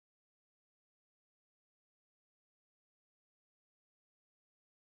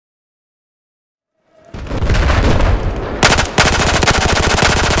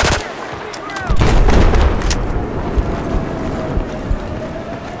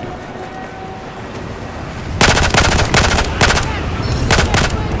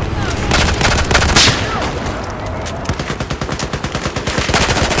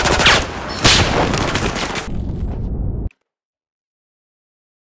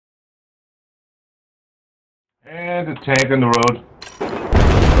And a tank on the road.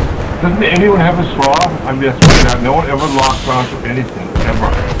 Doesn't anyone have a straw? I'm just pointing out, no one ever locks onto anything, ever.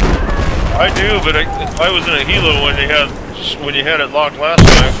 I do, but I was in a helo when you had it locked last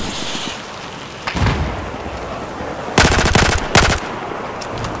time.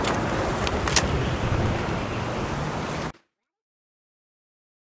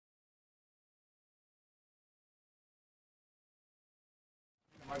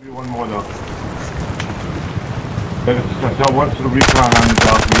 Might be one more though. I saw one to the recon on the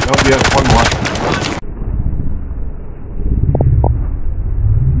balcony. Oh, yeah, one more.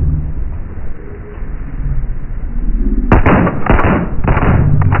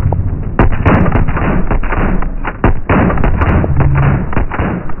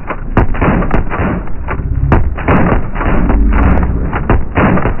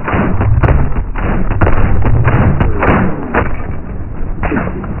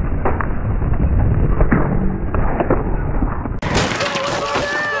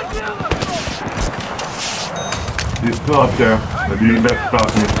 He's still up there. Maybe you best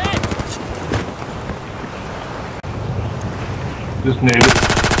stop me. Just nade it.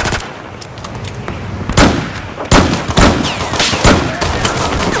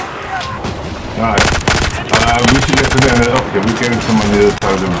 Alright. We should get to the end. Okay, we're getting some on the other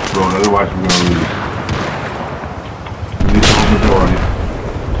side of the road, otherwise we're gonna lose. At least the majority.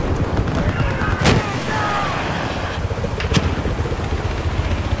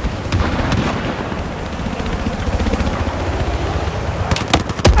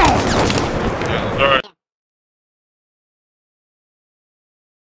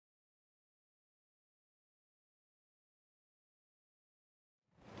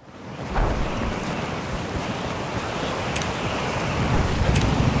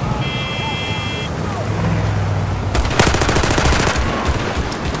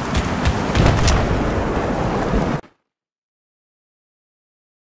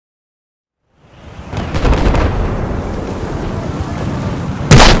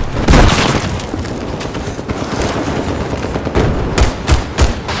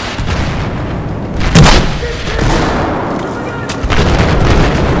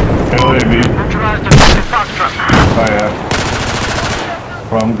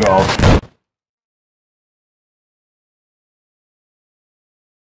 From golf.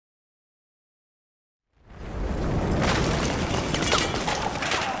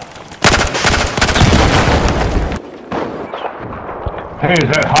 Hey, is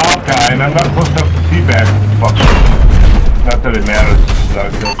that Hawkeye? And I'm not supposed to have to feedback. Fuck. Not that it matters. That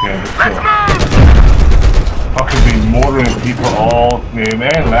it's okay. But still. Fucking be mortaring people all game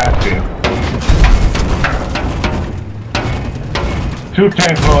and last game. 2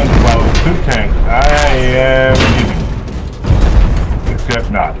 tanks rolling close, 2 tanks. I am leaving. Except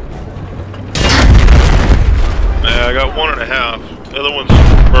not. Yeah, I got 1.5. The other one's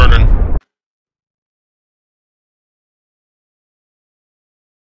burning.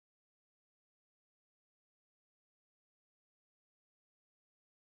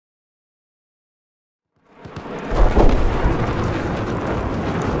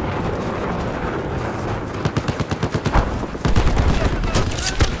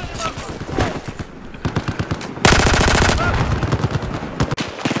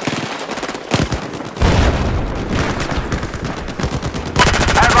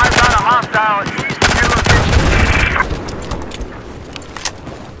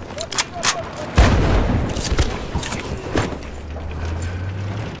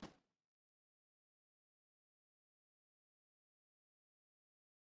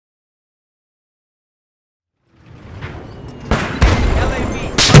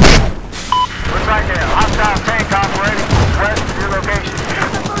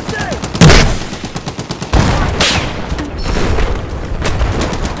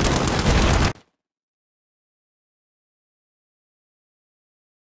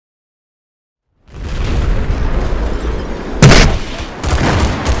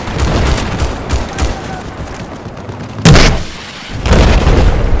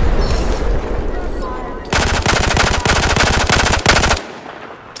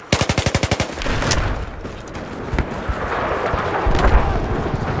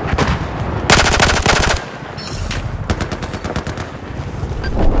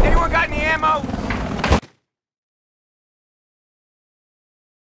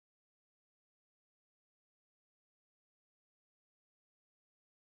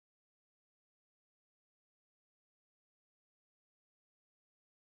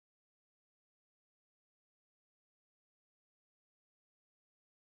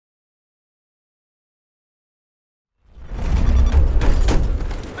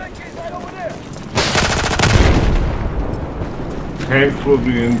 tanks will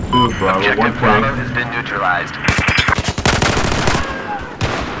be into Bravo. Objective One Bravo tank. has been neutralized.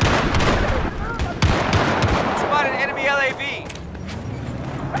 Spotted enemy LAV.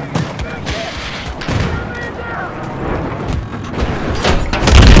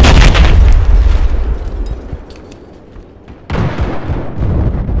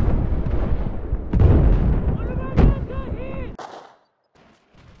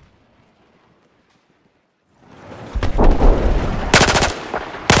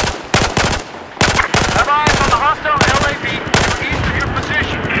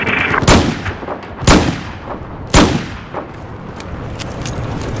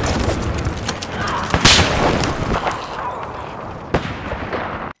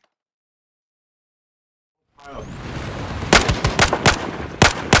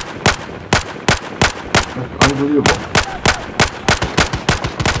 That's unbelievable.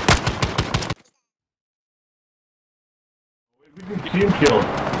 We can team kill.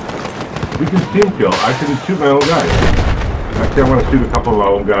 We can team kill. I can shoot my own guys. Actually, I want to shoot a couple of our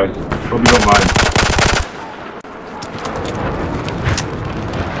own guys. Hope you don't mind.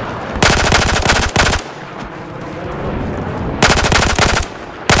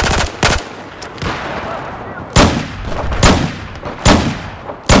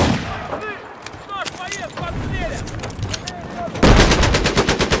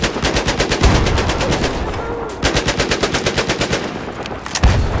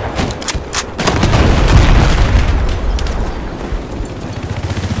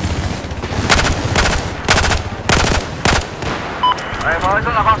 I have eyes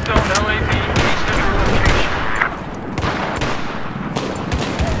on the hostile LAV east of your location.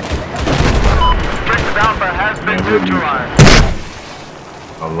 Objective Alpha has been neutralized.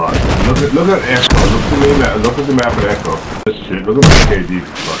 A lot. Look at Echo. Look at the map of Echo. This shit. Look at my KD.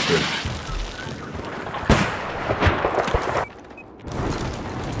 Fuck this.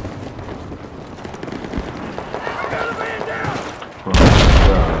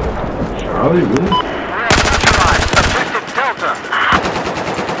 Charlie, really? Neutralized. Objective Delta.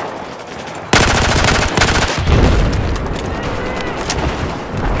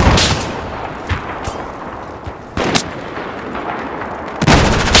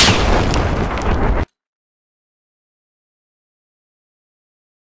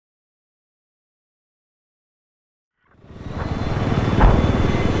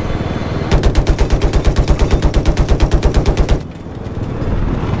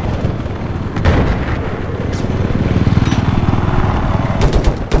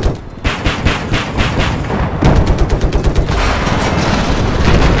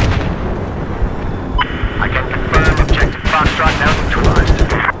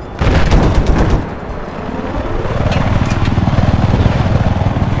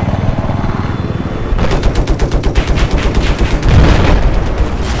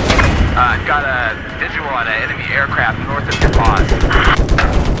 Got a visual on an enemy aircraft north of your pause.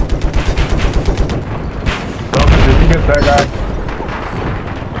 Did you get that guy?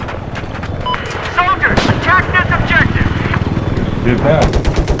 Soldiers, attack this objective! Did that.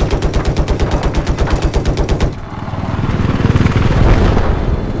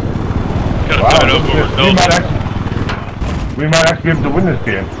 Gotta Wow, tie it up over we might actually be able to win this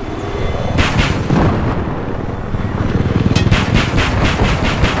game.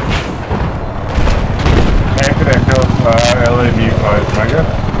 LAV 5, I guess.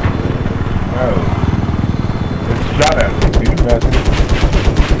 Oh. It's shot at me, dude.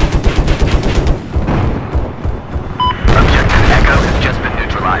 Objective Echo has just been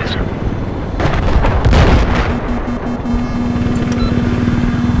neutralized.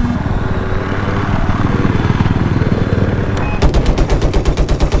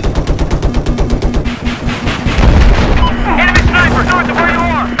 Enemy sniper north of where you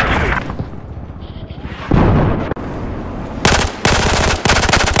are!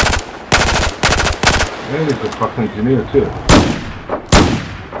 And he's a fucking engineer too.